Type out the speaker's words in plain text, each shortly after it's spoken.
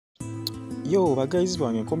Yo bagayizi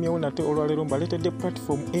bange nkomyewo nate olwaleero mbaleetedde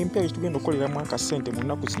platform empya gyetugenda okukoleramu akasente mu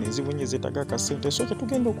nnaku zino ezibunye zeetaaga akasente. So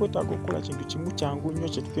kyetugenda okwetaaga okukola kintu kimu kyangu nnyo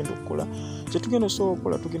kyetugenda okukola. Kyetugenda osobola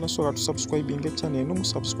okukola tugenda sobola tusubscribinga channel eno,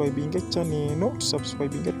 musubscribinga channel eno,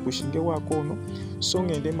 tusubscribinga tupushingewaako ono. So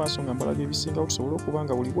ngende maaso nga mbalaga ebisingawo tusobole okuba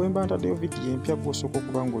nga buli bwemba ntaddeyo vidiyo empya gw'osooka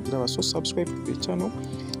okuba ng'ogiraba. So subscribe to the channel.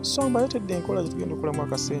 So mbaleetedde enkola gyetugenda okukolamu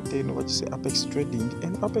akasente eno bagise Apex Trading.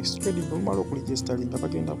 And Apex Trading olumala okuregistaringa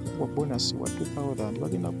bagenda kukuwa bonus wa 2000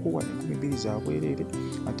 bagenda kukuwa 2000 za bwereere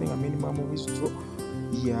ate nga minimum withdraw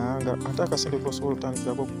yanga ate akasente kosobola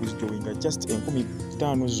otandikirako ku withdrawinga just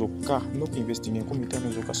 5000 zokka, not investing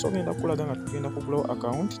 5000 zokka. So ngenda kulaga nga tugenda kugulawo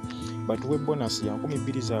account batuwe bonus ya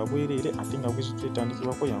 2000 za bwereere ate nga withdraw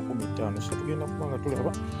etandikirwako ya 5000. So tugenda kuba nga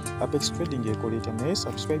tulaba Apex Trading ekoleeta naye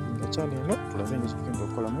subscribinga channel eno tulabe nga kitugenda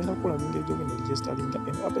okukola. Ngenda kulaga engeri gyogenda registaringa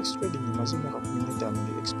and Apex Trading imaze emyaka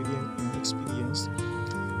 15 experience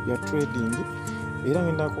ya trading era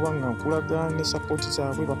ngenda kuba nga nkulaga ne support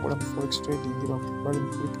zaabwe bakola mu forex trading bali mu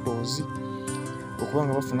cryptos okuba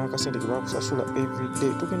nga bafuna akasente ke bakusasula everyday.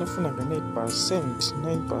 Tugenda kufunanga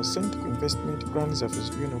 9% ku investment plan zaffe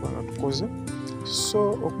zitugenda okuba nga tukoze.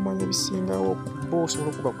 So okumanya ebisingawo bo osobola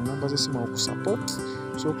okuba ku namba z'essimu awo ku support,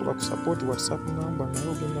 so okuba ku support whatsapp number naye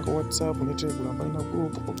ogenda ku whatsapp ne telegram balina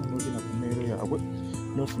group oba n'ogenda ku mail yaabwe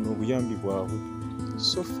n'ofuna obuyambi bwabwe.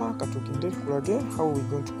 So far katugende tukulage how we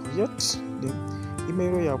going to create the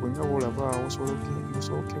email yaabwe nga bwolaba awo osobola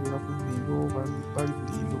okukebera ku email bali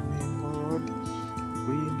bulindo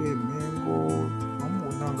emengo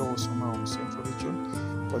wamubona nga wosomawo mu central region.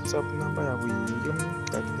 Whatsapp number yaabwe yiyo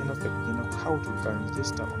katugenda ffe kugenda ku how to can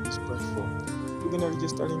register on this platform. Tugenda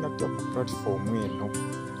registeringa tutya ku platform eno.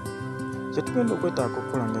 Kyetugenda okwetaaga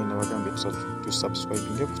okukola nga ina bagambye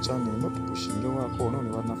tusubscribinge ku channel eno tupushingewaako ono ne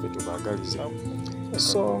bannaffe tubaagaliza.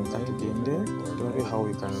 So katugende tulabe how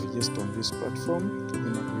we can register on this platform.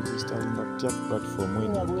 Tugenda kuregistaringa tutya ku platform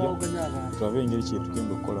eno tulabe engeri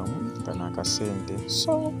kyetugenda okukolamu kano akasente.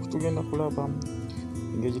 So tugenda kulaba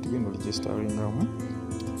engeri gyetugenda oregistaringamu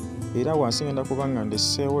era wansi ngenda kuba nga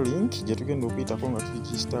ndesseewo link gyetugenda okuyitako nga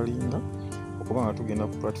turegistaringa okuba nga tugenda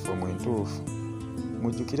ku platform entuufu.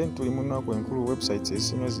 Mujjukire nti tuli mu nnaku enkulu websites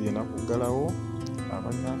ezisinga zigenda kuggalawo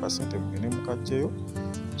abalina akasente mugende mukajjeyo.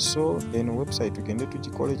 So eno website tugende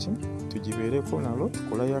tugikole ki tugibeereko nalo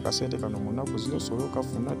tukolayo akasente kano mu nnaku zino sobola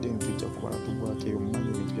okafuna then tujja kubala tugwako eyo mumanyi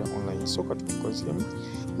ebintu bya online. So katukozemu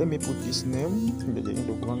let me put this name nga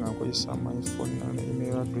gyegenda okuba nga nkozesa my phone and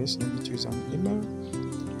email address and choose an email.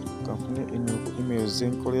 Kafune email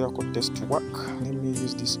zenkolerako test work. Let me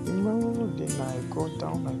use this email, then I go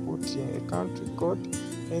down, I put a country code.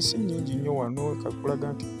 Ensi nyingi nnyo wano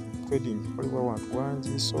kakulaga nti trading kolebwa abantu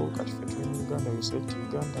bangi. So kati ffe tuli mu Uganda, we select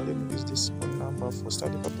Uganda. Let me use this phone number for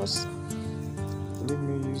study purpose. Let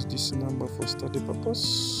me use this number for study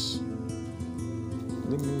purpose.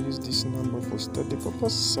 Let me use this number for study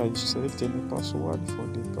purpose. I select any password for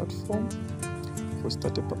the platform for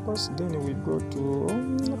study purpose. Then we go to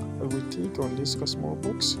we click on this small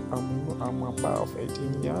box. I'm above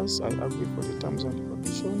 18 years. I agree for the terms and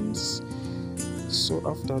conditions. So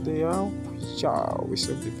after there, we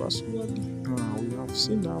save the password. We have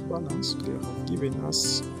seen our balance. They have given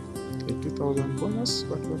us a 2000 bonus,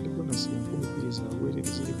 but what the bonus is where it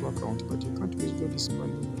is in the account, but you can't withdraw this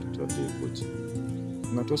money to the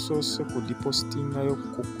nga tosoose ku depositingayo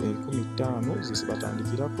ku 5000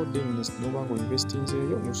 zisibatandikirako then noba nga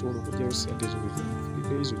investinzeeyo nosobola okugyayo sente zo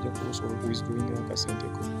ezo ojja kuba osobola okuwithdrawingayo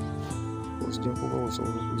akasenteko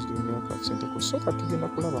akasenteko. So katugenda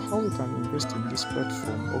kulaba how we can invest in this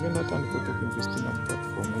platform. Ogenda tandika okuinvestinga mu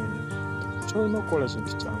platform eno. Kyolina okukola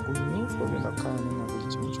kintu kyangu nnyo, ogenda kaanona buli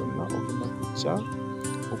kimu kyonna ogenda kujja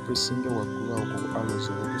opresinga waggulu awo ku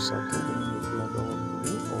arrows obusatu ogenda okulaga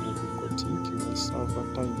waggulu obukotik server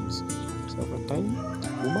time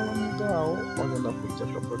bumala mugaawo ogenda kujja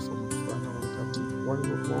ku platform okufaana wakati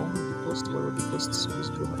waliwo deposit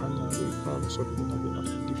withdraw and referral. So tugenda ku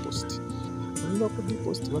deposit ku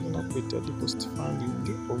deposit bagenda kukweta deposit funding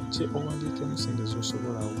ojje owandiikemu sente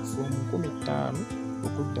zosobola from 5000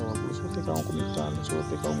 okudda waggulu. So otekawo 5000, so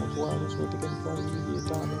otekawo 1000, so otekawo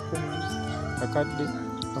 5000 akadde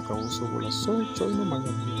paka wosobola. So kyolina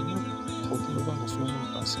omanya bulina okugenda oba nga ofunamu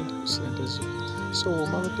pasente ku sente zo. So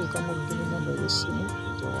omala oteekamu olugendo namba y'essimu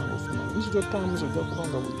ojja wanga ofuna withdraw terms ojja kuba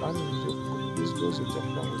nga withdraws ojja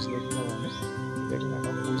kuba nga ozirabira wano yalinanga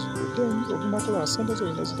kuwithdraw then ogenda kulaba sente zo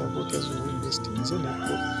olina ziraga otya zoinvestinze ne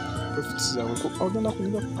profits zaabwe. Ogenda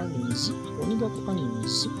kuniga ku earnings, oniga ku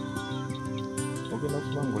earnings ogenda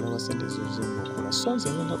kuba nga olaba sente zo zengaokola. So nze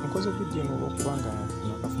nkoze vidiyo n'olwokuba nga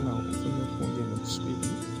nakafuna okufunye kungi eno ku speed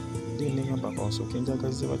then ngamba kansooke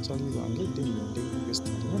njagalize bakyali bange then ngende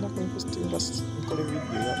investing. Ngenda ku investinga nkole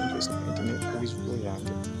video ya investment ne withdraw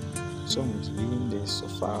yange. So mukirinde so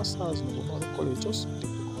far saa zino bw'omala okukola ekyo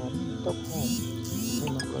sitcom.com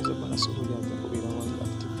nakulaze bana sobola ajja kubeera wali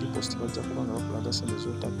active deposit bajja kuba nga bakulaga sente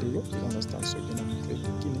z'otaddeyo era nga zitandise ogenda mu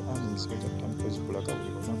trading ne earnings bajja kutandika ozikulaga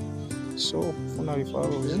buli lunaku. So kufuna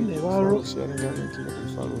referrals sharinga link ya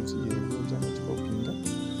referrals yeebuuza networkinga.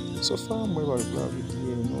 So far mwebale kulaba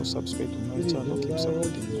video eno, subscribe to my channel, keep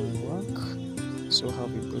supporting my work. So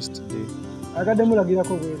have a blessed day. Akadde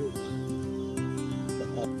mulagirako bweru.